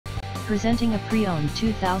Presenting a pre-owned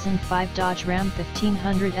 2005 Dodge Ram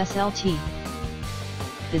 1500 SLT.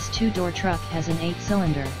 This two-door truck has an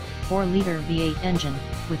 8-cylinder, 4-liter V8 engine,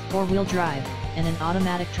 with 4-wheel drive, and an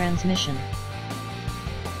automatic transmission.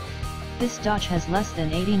 This Dodge has less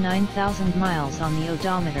than 89,000 miles on the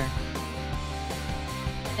odometer.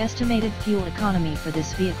 Estimated fuel economy for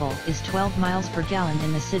this vehicle is 12 miles per gallon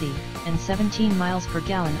in the city, and 17 miles per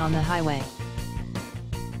gallon on the highway.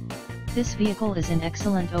 This vehicle is in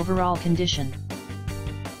excellent overall condition.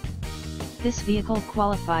 This vehicle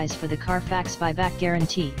qualifies for the Carfax buyback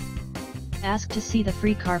guarantee. Ask to see the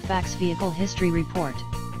free Carfax vehicle history report.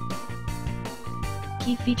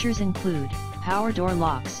 Key features include power door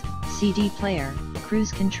locks, CD player,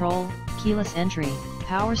 cruise control, keyless entry,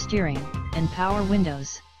 power steering, and power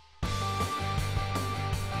windows.